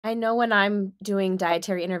I know when I'm doing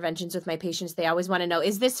dietary interventions with my patients, they always want to know,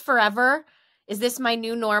 is this forever? Is this my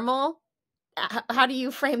new normal? How do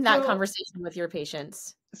you frame that conversation with your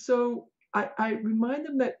patients? So I remind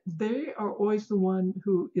them that they are always the one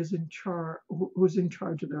who is in charge, who's in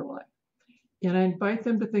charge of their life. And I invite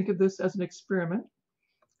them to think of this as an experiment.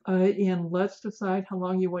 And let's decide how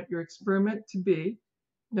long you want your experiment to be.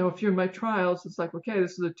 Now, if you're in my trials, it's like, okay,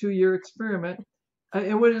 this is a 2-year experiment.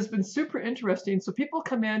 And what has been super interesting, so people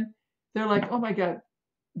come in, they're like, oh my God,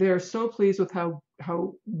 they're so pleased with how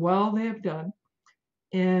well they have done.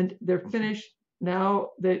 And they're finished.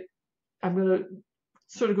 Now that I'm going to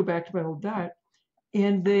sort of go back to my old diet.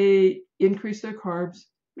 And they increase their carbs,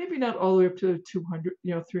 maybe not all the way up to 200,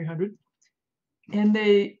 300. And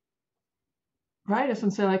they write us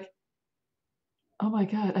and say like, oh my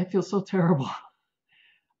God, I feel so terrible.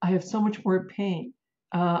 I have so much more pain.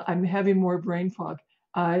 I'm having more brain fog.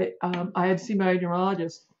 I had to see my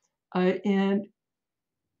neurologist, and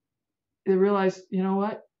they realized, you know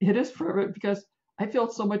what, it is forever because I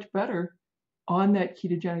feel so much better on that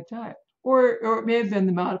ketogenic diet. Or it may have been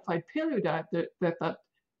the modified paleo diet that thought,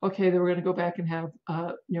 okay, they were going to go back and have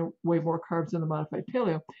way more carbs than the modified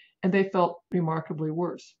paleo, and they felt remarkably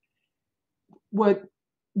worse. What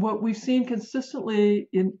we've seen consistently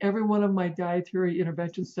in every one of my dietary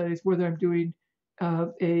intervention studies, whether I'm doing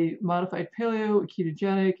a modified paleo, a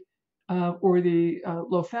ketogenic, or the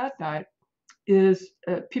low-fat diet, is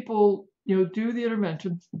people do the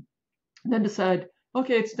intervention, and then decide,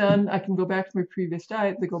 okay, it's done. I can go back to my previous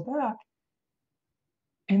diet. They go back,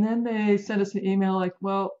 and then they send us an email like,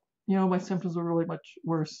 well, my symptoms are really much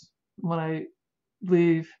worse when I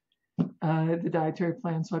leave the dietary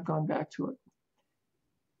plan, so I've gone back to it.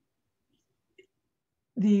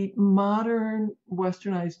 The modern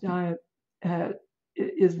westernized diet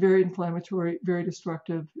is very inflammatory, very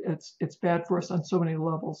destructive. It's bad for us on so many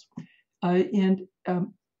levels.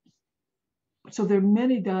 So there are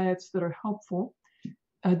many diets that are helpful.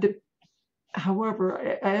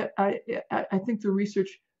 However, I think the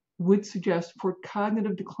research would suggest for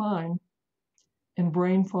cognitive decline and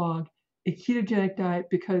brain fog, a ketogenic diet,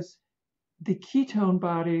 because the ketone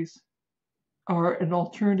bodies are an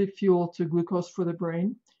alternative fuel to glucose for the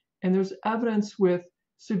brain. And there's evidence with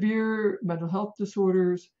severe mental health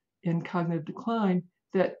disorders and cognitive decline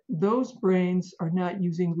that those brains are not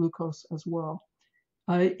using glucose as well.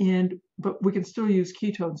 But we can still use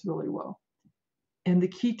ketones really well. And the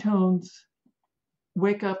ketones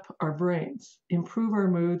wake up our brains, improve our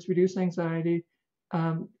moods, reduce anxiety,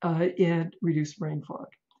 and reduce brain fog.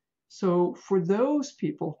 So for those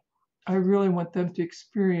people, I really want them to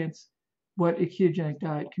experience what a ketogenic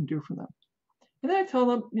diet can do for them. And then I tell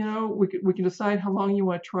them, we can decide how long you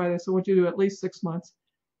want to try this. I want you to do at least 6 months.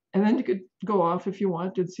 And then you could go off if you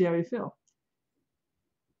want and see how you feel.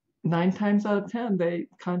 9 times out of 10, they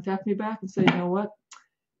contact me back and say, you know what,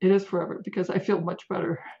 it is forever because I feel much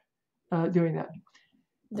better doing that.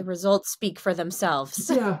 The results speak for themselves.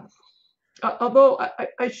 Yeah. Although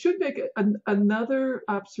I should make another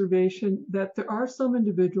observation that there are some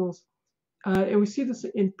individuals, and we see this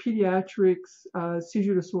in pediatrics,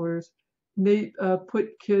 seizure disorders, they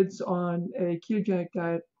put kids on a ketogenic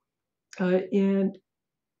diet, and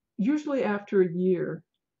usually after a year,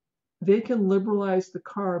 they can liberalize the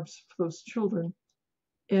carbs for those children,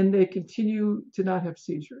 and they continue to not have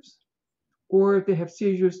seizures. Or if they have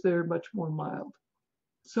seizures, they're much more mild.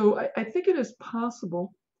 So I think it is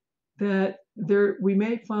possible that we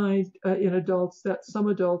may find in adults that some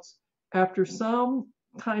adults, after some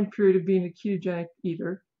time period of being a ketogenic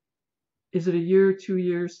eater, is it a year, 2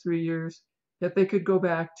 years, 3 years, that they could go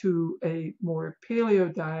back to a more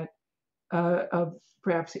paleo diet of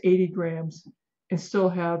perhaps 80 grams and still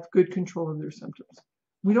have good control of their symptoms.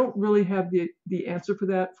 We don't really have the answer for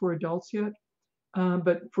that for adults yet,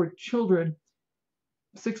 but for children,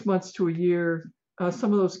 6 months to a year,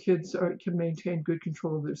 some of those kids can maintain good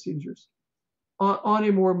control of their seizures on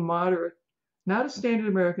a more moderate, not a standard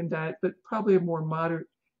American diet, but probably a more moderate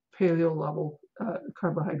paleo level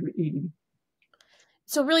carbohydrate eating.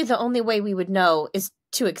 So really the only way we would know is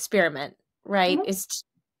to experiment, right? Mm-hmm. Is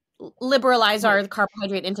to liberalize our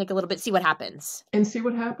carbohydrate intake a little bit, see what happens. And see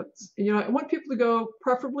what happens. I want people to go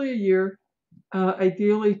preferably a year,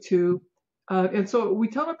 ideally 2. And so we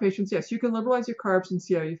tell our patients, yes, you can liberalize your carbs and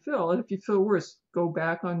see how you feel. And if you feel worse, go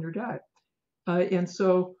back on your diet. And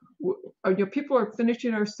so people are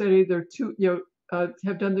finishing our study. They're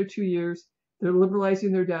have done their 2 years. They're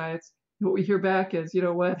liberalizing their diets. And what we hear back is, you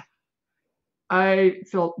know what? I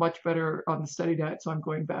felt much better on the study diet, so I'm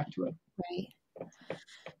going back to it. Right.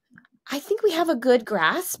 I think we have a good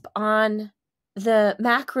grasp on the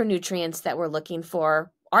macronutrients that we're looking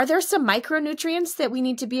for. Are there some micronutrients that we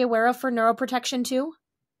need to be aware of for neuroprotection too?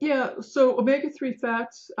 Yeah, so omega-3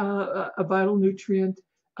 fats, a vital nutrient.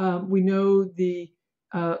 We know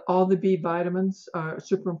all the B vitamins are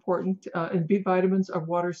super important, and B vitamins are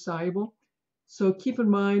water soluble. So keep in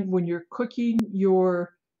mind when you're cooking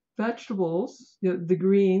your vegetables, the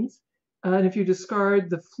greens, and if you discard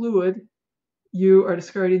the fluid, you are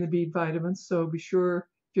discarding the B vitamins. So be sure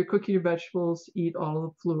if you're cooking your vegetables, eat all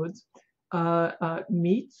of the fluids.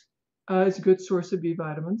 Meat is a good source of B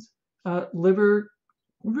vitamins. Liver,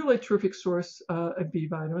 really terrific source of B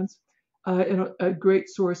vitamins, and a great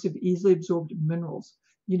source of easily absorbed minerals.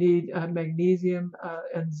 You need magnesium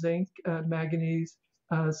and zinc, manganese,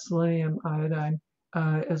 selenium, iodine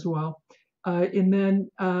as well. And then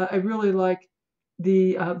I really like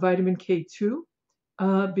the vitamin K2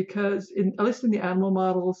 because at least in the animal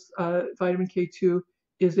models, vitamin K2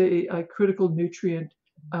 is a critical nutrient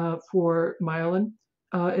for myelin,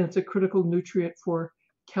 and it's a critical nutrient for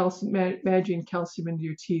calcium, managing calcium into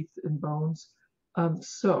your teeth and bones.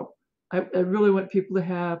 So I really want people to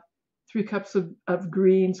have 3 cups of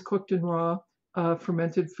greens cooked and raw,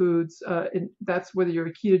 fermented foods, and that's whether you're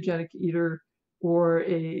a ketogenic eater or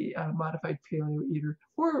a modified paleo eater,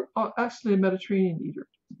 or actually a Mediterranean eater.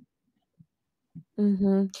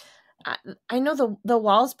 Mm-hmm. I know the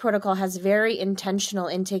Wahls protocol has very intentional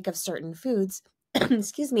intake of certain foods.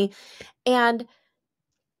 Excuse me. And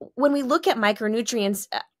when we look at micronutrients,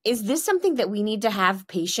 is this something that we need to have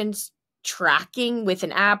patients tracking with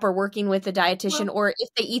an app or working with a dietitian, or if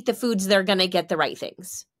they eat the foods, they're going to get the right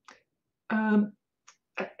things?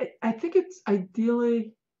 I think it's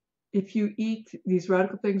ideally if you eat these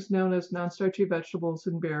radical things known as non-starchy vegetables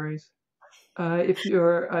and berries. If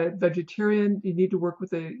you're a vegetarian, you need to work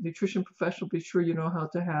with a nutrition professional. Be sure you know how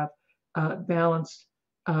to have balanced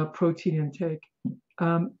protein intake.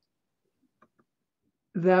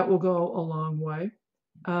 That will go a long way.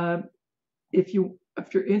 If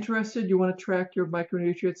you're interested, you want to track your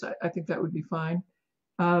micronutrients, I think that would be fine.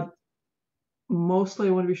 Mostly,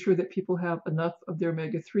 I want to be sure that people have enough of their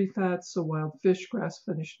omega-3 fats, so wild fish,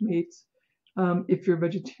 grass-finished meats. If you're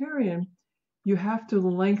vegetarian, you have to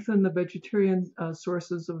lengthen the vegetarian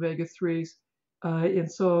sources of omega-3s, and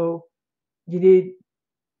so you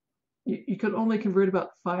can only convert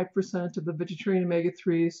about 5% of the vegetarian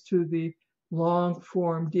omega-3s to the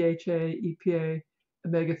long-form DHA, EPA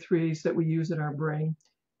omega-3s that we use in our brain.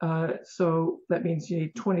 So that means you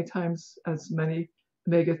need 20 times as many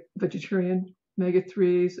vegetarian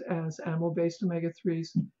omega-3s as animal-based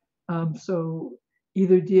omega-3s. So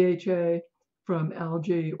either DHA from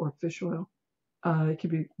algae or fish oil. It can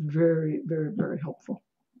be very, very, very helpful.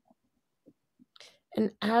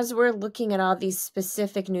 And as we're looking at all these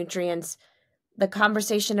specific nutrients, the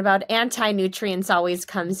conversation about anti-nutrients always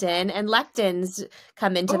comes in, and lectins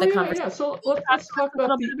come into the conversation. Yeah. So let's talk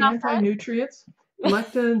about the anti-nutrients.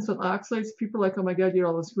 Lectins and oxalates. People are like, oh my God, you eat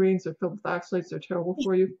all those greens. They're filled with oxalates. They're terrible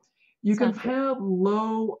for you. You can have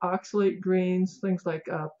low oxalate greens, things like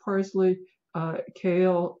parsley,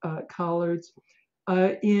 kale, collards.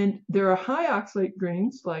 And there are high oxalate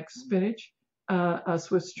greens like spinach,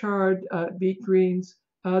 Swiss chard, beet greens.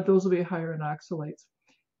 Those will be higher in oxalates.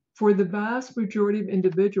 For the vast majority of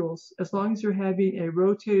individuals, as long as you're having a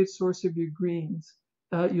rotated source of your greens,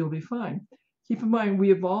 you'll be fine. Keep in mind,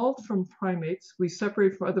 we evolved from primates. We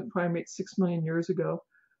separated from other primates 6 million years ago.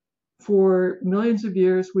 For millions of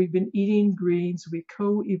years, we've been eating greens. We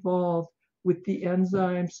co-evolved with the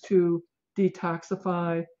enzymes to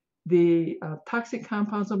detoxify the toxic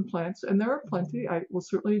compounds on plants, and there are plenty, I will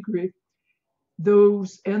certainly agree.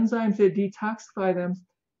 Those enzymes that detoxify them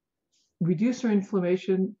reduce our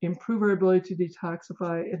inflammation, improve our ability to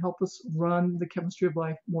detoxify, and help us run the chemistry of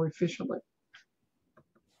life more efficiently.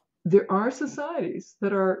 There are societies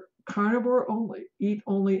that are carnivore only, eat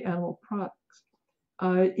only animal products.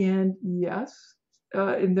 And yes,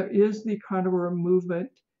 and there is the carnivore movement.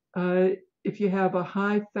 If you have a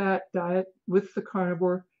high-fat diet with the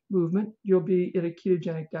carnivore movement, you'll be in a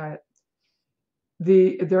ketogenic diet.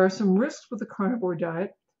 There are some risks with the carnivore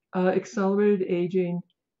diet, accelerated aging,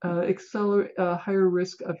 higher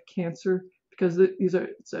risk of cancer, because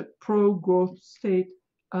it's a pro-growth state.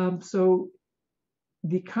 So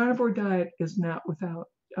the carnivore diet is not without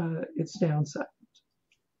its downside.